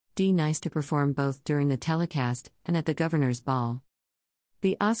D-Nice to perform both during the telecast and at the Governor's Ball.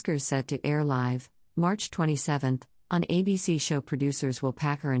 The Oscars set to air live, March 27th, on ABC. Show producers Will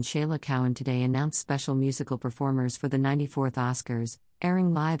Packer and Shayla Cowan today announced special musical performers for the 94th Oscars,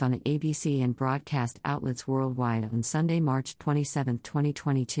 airing live on ABC and broadcast outlets worldwide on Sunday, March 27,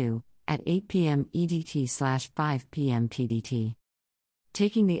 2022, at 8 p.m. EDT/5 p.m. PDT.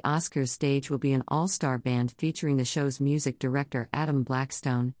 Taking the Oscars stage will be an all-star band featuring the show's music director Adam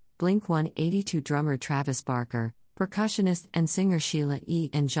Blackstone, Blink-182 drummer Travis Barker, percussionist and singer Sheila E.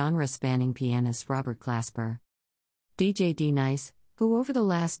 and genre-spanning pianist Robert Glasper. DJ D-Nice, who over the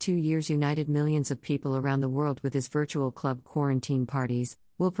last 2 years united millions of people around the world with his virtual club quarantine parties,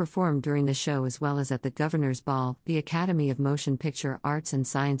 will perform during the show as well as at the Governor's Ball, the Academy of Motion Picture Arts and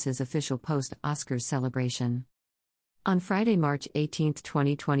Sciences official post-Oscars celebration. On Friday, March 18,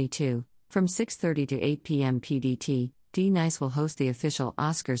 2022, from 6:30 to 8 p.m. PDT, D-Nice will host the official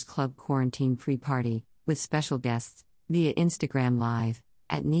Oscars Club Quarantine Pre-Party, with special guests, via Instagram Live,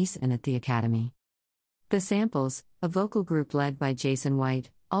 at Nice and at the Academy. The Samples, a vocal group led by Jason White,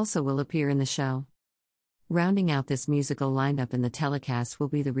 also will appear in the show. Rounding out this musical lineup in the telecast will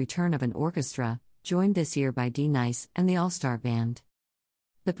be the return of an orchestra, joined this year by D-Nice and the All-Star Band.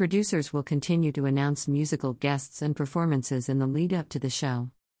 The producers will continue to announce musical guests and performances in the lead-up to the show.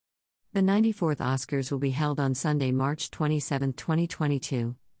 The 94th Oscars will be held on Sunday, March 27,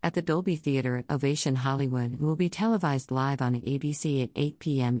 2022, at the Dolby Theatre at Ovation Hollywood and will be televised live on ABC at 8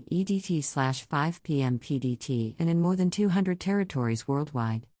 p.m. EDT/5 p.m. PDT and in more than 200 territories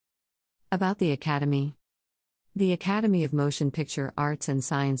worldwide. About the Academy. The Academy of Motion Picture Arts and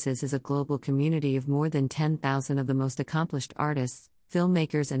Sciences is a global community of more than 10,000 of the most accomplished artists,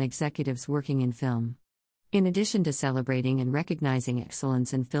 filmmakers and executives working in film. In addition to celebrating and recognizing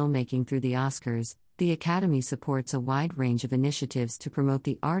excellence in filmmaking through the Oscars, the Academy supports a wide range of initiatives to promote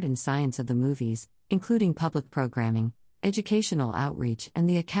the art and science of the movies, including public programming, educational outreach, and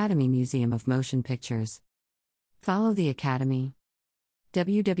the Academy Museum of Motion Pictures. Follow the Academy.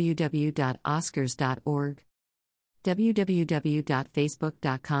 www.oscars.org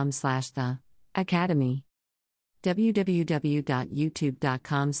www.facebook.com/the-academy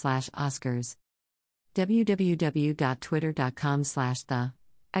www.youtube.com/Oscars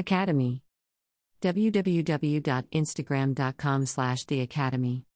www.twitter.com/the-academy www.instagram.com/theacademy